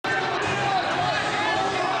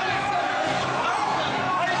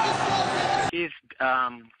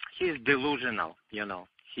he's delusional, you know.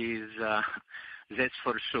 He's, that's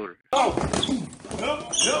for sure.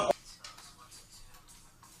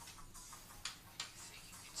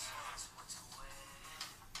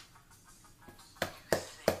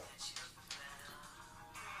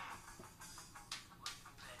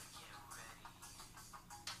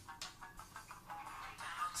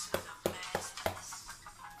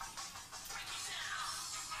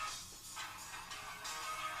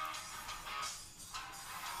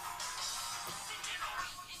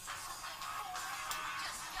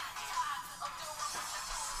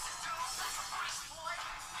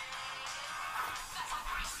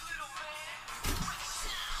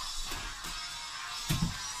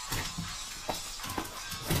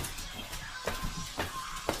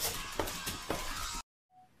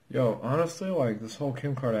 Yo, honestly, like, this whole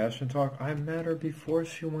Kim Kardashian talk, I met her before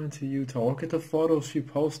she went to Utah. Look at the photos she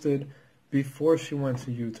posted before she went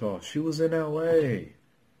to Utah. She was in LA.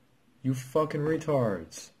 You fucking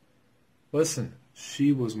retards. Listen,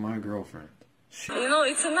 she was my girlfriend. You know,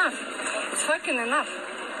 it's enough. It's fucking enough.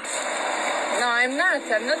 No, I'm not.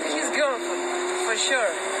 I'm not his girlfriend, for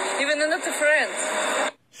sure. Even not a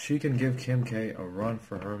friend. She can give Kim K a run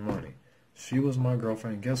for her money. She was my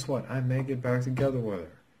girlfriend, and guess what? I may get back together with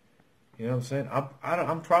her. You know what I'm saying?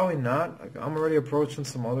 I'm probably not. Like, I'm already approaching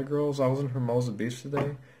some other girls. I was in Hermosa Beach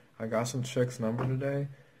today. I got some chick's number today.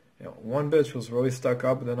 You know, one bitch was really stuck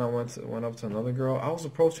up, and then I went up to another girl. I was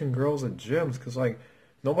approaching girls at gyms because, like,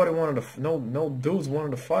 nobody wanted to, no dudes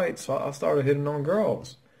wanted to fight, so I started hitting on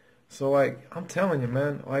girls. So, like, I'm telling you,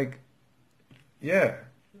 man, like, yeah,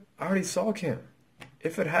 I already saw Kim.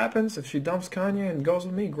 If it happens, if she dumps Kanye and goes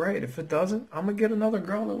with me, great. If it doesn't, I'm going to get another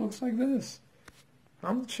girl that looks like this.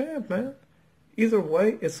 I'm the champ, man. Either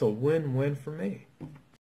way, it's a win-win for me.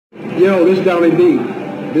 Yo, this Donnie D.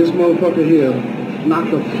 This motherfucker here knocked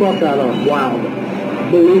the fuck out of Wilder.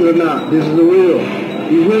 Believe it or not, this is the real.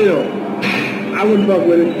 He's real. I wouldn't fuck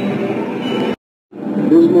with it.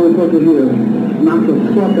 This motherfucker here knocked the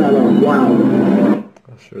fuck out of Wilder.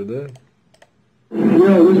 I sure did.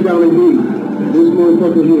 Yo, this Donnie D. This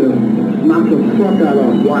motherfucker here knocked the fuck out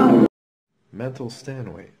of Wilder. Mental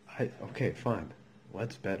Stanley. Okay, fine.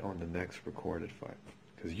 Let's bet on the next recorded fight.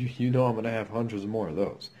 Because you know I'm going to have hundreds more of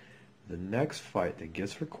those. The next fight that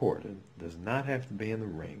gets recorded does not have to be in the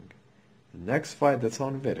ring. The next fight that's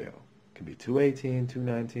on video could be 218,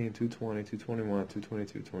 219, 220, 221,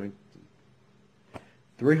 222, 20,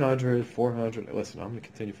 300, 400. Listen, I'm going to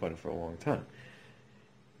continue fighting for a long time.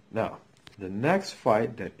 Now, the next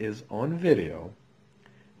fight that is on video,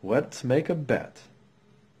 let's make a bet.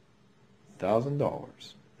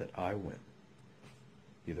 $1,000 that I win.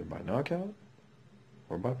 Either by knockout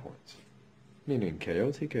or by points. Meaning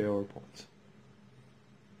KO, TKO, or points.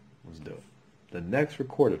 Let's do it. The next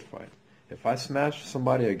recorded fight. If I smash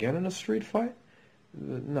somebody again in a street fight,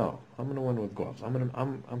 no, I'm gonna win with gloves. I'm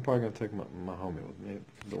probably gonna take my homie with me,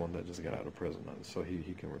 the one that just got out of prison, so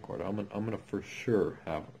he can record it. I'm gonna for sure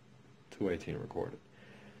have 218 recorded.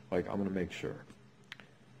 Like, I'm gonna make sure.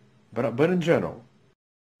 But in general,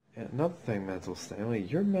 another thing, Mental Stanley,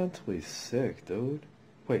 you're mentally sick, dude.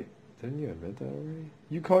 Wait, didn't you admit that already?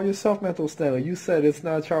 You call yourself Mental Stanley. You said it's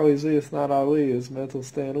not Charlie Z, it's not Ali, it's Mental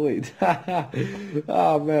Stanley.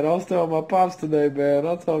 Oh, man, I was telling my pops today, man.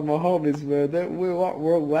 I told my homies, man, that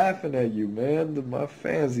we're laughing at you, man. My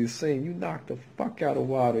fans, you saying you knocked the fuck out of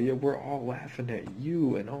Wilder. Yeah, we're all laughing at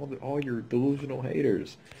you and all your delusional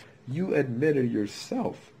haters. You admitted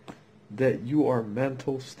yourself that you are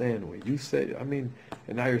Mental Stanley. You said, I mean,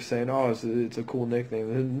 and now you're saying, oh, it's a cool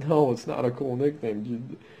nickname. No, it's not a cool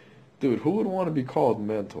nickname. Dude, who would want to be called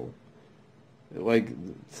Mental? Like,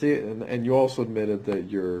 see, and you also admitted that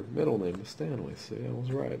your middle name is Stanley. See, I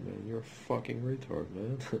was right, man. You're a fucking retard,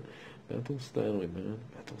 man. Mental Stanley, man.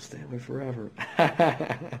 Mental Stanley forever.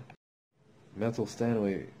 Mental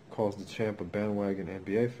Stanley calls the champ a bandwagon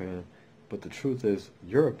NBA fan. But the truth is,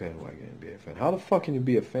 you're a bandwagon NBA fan. How the fuck can you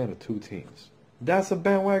be a fan of two teams? That's a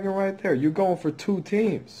bandwagon right there. You're going for two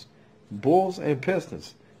teams. Bulls and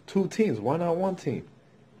Pistons. Two teams. Why not one team?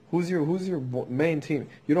 Who's your main team?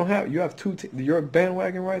 You have two teams. You're a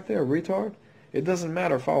bandwagon right there, retard. It doesn't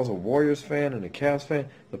matter if I was a Warriors fan and a Cavs fan.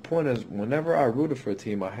 The point is, whenever I rooted for a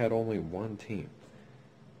team, I had only one team.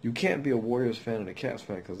 You can't be a Warriors fan and a Cavs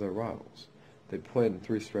fan because they're rivals. They played in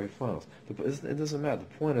 3 straight finals. It doesn't matter.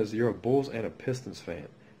 The point is, you're a Bulls and a Pistons fan.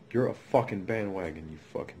 You're a fucking bandwagon, you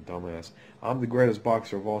fucking dumbass. I'm the greatest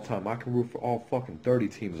boxer of all time. I can root for all fucking 30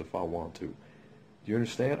 teams if I want to. Do you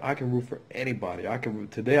understand? I can root for anybody.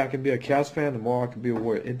 Today I can be a Cavs fan, tomorrow I can be a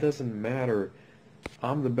Warrior. It doesn't matter.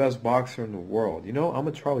 I'm the best boxer in the world. You know, I'm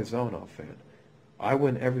a Charlie Zelenoff fan. I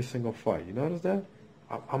win every single fight. You notice that?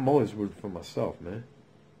 I'm always rooting for myself, man.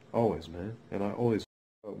 Always, man. And I always...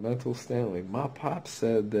 Mental Stanley, my pop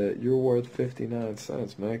said that you're worth 59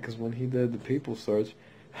 cents, man, because when he did the people search,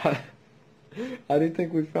 how do you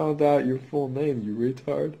think we found out your full name, you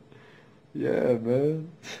retard? Yeah,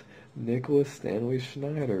 man. Nicholas Stanley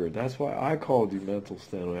Schneider. That's why I called you Mental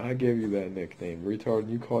Stanley. I gave you that nickname, retard,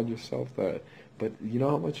 and you called yourself that. But you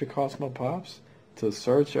know how much it cost my pops to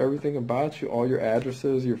search everything about you, all your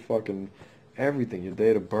addresses, your fucking everything, your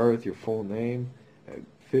date of birth, your full name?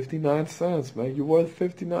 59 cents, man. You're worth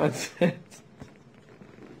 59 cents.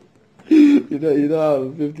 you know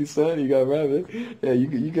how 50 cent you got rabbit. Yeah,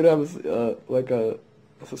 you could have like a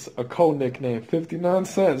code nickname. 59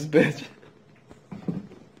 cents, bitch.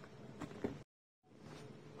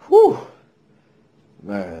 Whew.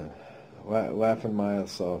 Man, laughing my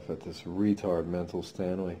ass off at this retard Mental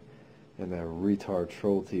Stanley and that retard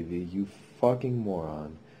Troll TV. You fucking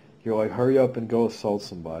moron. You're like, hurry up and go assault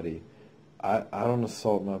somebody. I don't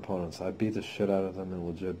assault my opponents. I beat the shit out of them in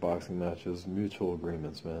legit boxing matches, mutual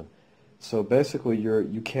agreements, man. So basically,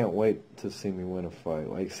 you can't wait to see me win a fight.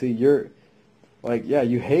 Like, see, you're, like, yeah,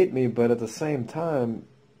 you hate me, but at the same time,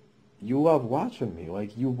 you love watching me.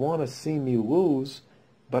 Like, you want to see me lose,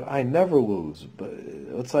 but I never lose. But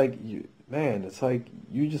it's like, it's like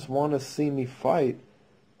you just want to see me fight.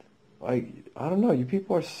 Like, I don't know, you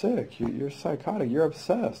people are sick. You're psychotic. You're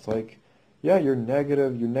obsessed. Like, yeah, you're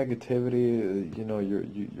negative, your negativity, you know,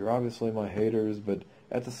 you're obviously my haters, but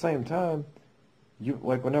at the same time,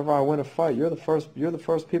 like whenever I win a fight, you're the first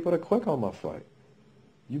people to click on my fight.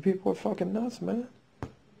 You people are fucking nuts, man.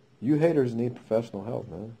 You haters need professional help,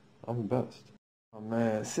 man. I'm the best. Oh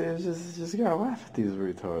man, see, it's just gotta laugh at these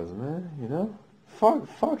retards, man, you know?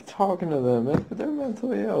 Fuck talking to them, man. They're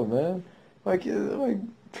mentally ill, man. Like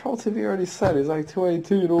Troll TV already said, he's like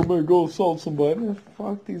 218, oh man, go assault somebody. Man,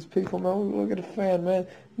 fuck these people, man. Look at the fan, man.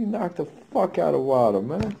 You knocked the fuck out of Wilder,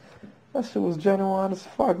 man. That shit was genuine as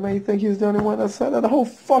fuck, man. You think he was the only one that said that? The whole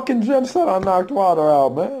fucking gym said I knocked Wilder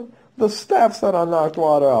out, man. The staff said I knocked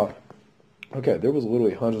Wilder out. Okay, there was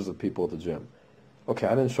literally hundreds of people at the gym. Okay,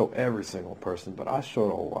 I didn't show every single person, but I showed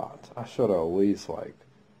a lot. I showed at least like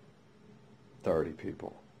 30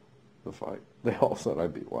 people the fight. They all said I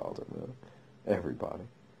beat Wilder, man. Everybody.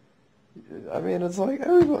 I mean, it's like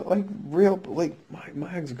everybody, like real, like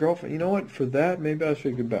my ex-girlfriend. You know what? For that, maybe I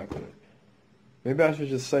should get back with it. Maybe I should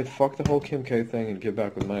just say fuck the whole Kim K thing and get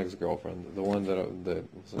back with my ex-girlfriend, the one that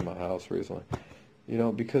was in my house recently. You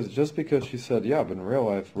know, because she said, yeah, but in real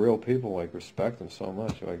life, real people like respect them so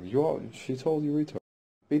much. Like she told you retard.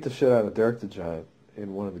 Beat the shit out of Derek the Giant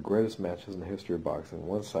in one of the greatest matches in the history of boxing,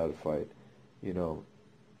 one-sided fight. You know,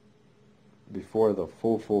 before the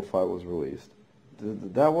full fight was released.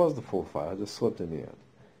 That was the full fight. I just slipped in the end.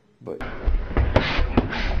 But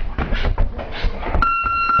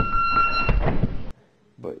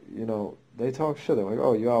you know, they talk shit. They're like,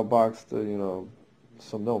 oh, you outboxed, you know,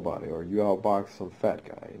 some nobody, or you outboxed some fat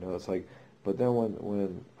guy. You know, it's like, but then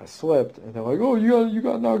when I slipped, and they're like, oh, you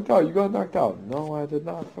got knocked out. You got knocked out. No, I did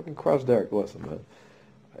not fucking crush Derek. Listen,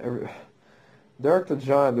 man. Derek the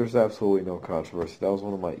Giant, there's absolutely no controversy. That was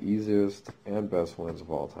one of my easiest and best wins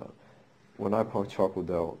of all time. When I punked Chuck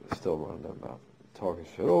Liddell, still running their mouth, talking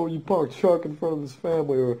shit. Oh, you punked Chuck in front of his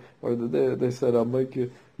family, or they said I'll make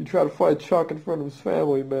you try to fight Chuck in front of his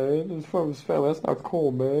family, man. In front of his family, that's not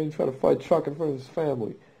cool, man. You try to fight Chuck in front of his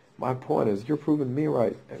family. My point is, you're proving me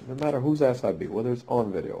right. No matter whose ass I beat, whether it's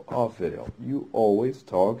on video, off video, you always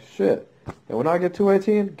talk shit. And when I get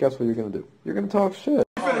 218, guess what you're gonna do? You're gonna talk shit.